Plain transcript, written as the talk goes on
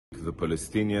the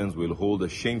Palestinians will hold a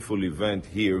shameful event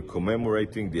here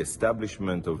commemorating the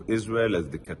establishment of Israel as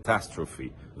the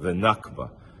catastrophe, the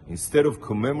Nakba. Instead of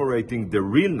commemorating the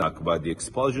real Nakba, the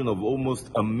expulsion of almost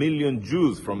 1 million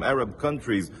Jews from Arab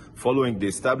countries following the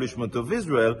establishment of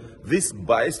Israel, this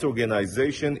biased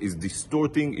organization is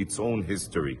distorting its own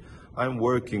history. I'm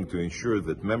working to ensure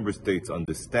that member states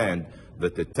understand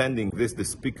that attending this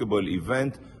despicable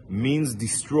event means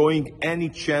destroying any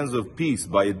chance of peace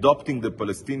by adopting the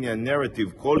Palestinian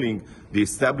narrative, calling the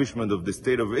establishment of the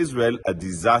State of Israel a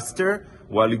disaster,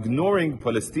 while ignoring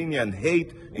Palestinian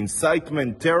hate,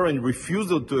 incitement, terror, and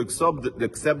refusal to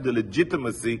accept the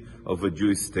legitimacy of a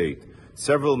Jewish state.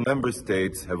 Several member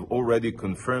states have already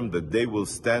confirmed that they will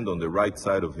stand on the right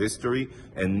side of history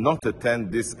and not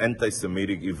attend this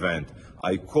anti-Semitic event.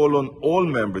 I call on all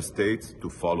member states to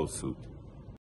follow suit.